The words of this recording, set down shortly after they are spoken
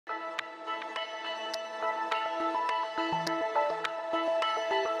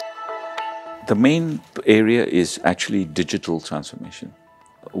The main area is actually digital transformation.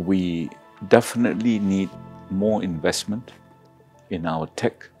 We definitely need more investment in our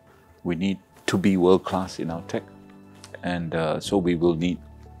tech. We need to be world-class in our tech, and so we will need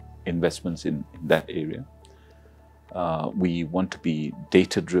investments in that area. We want to be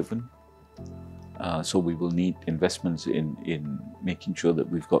data-driven, so we will need investments in making sure that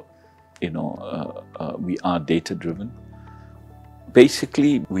we've got, we are data-driven.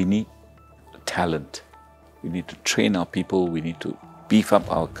 Basically, we need talent. We need to train our people. We need to beef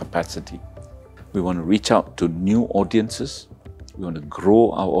up our capacity. We want to reach out to new audiences. We want to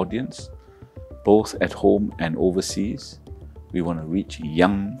grow our audience, both at home and overseas. We want to reach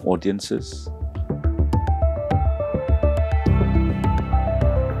young audiences.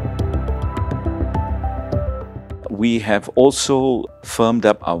 We have also firmed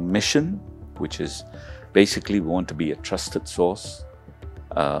up our mission, which is basically we want to be a trusted source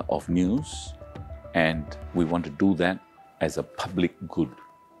of news, and we want to do that as a public good.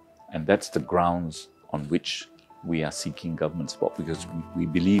 And that's the grounds on which we are seeking government support, because we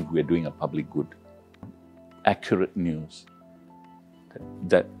believe we're doing a public good. Accurate news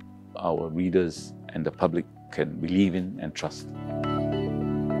that our readers and the public can believe in and trust.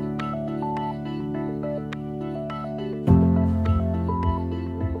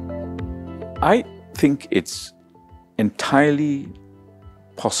 I think it's entirely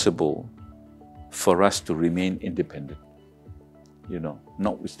possible for us to remain independent,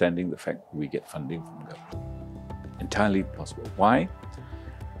 notwithstanding the fact we get funding from government. Entirely possible. Why?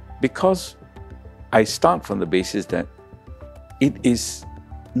 Because I start from the basis that it is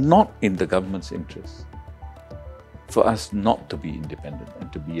not in the government's interest for us not to be independent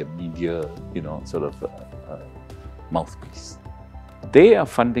and to be a media, mouthpiece. They are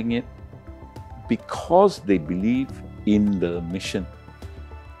funding it because they believe in the mission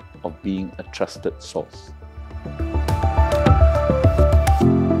of being a trusted source.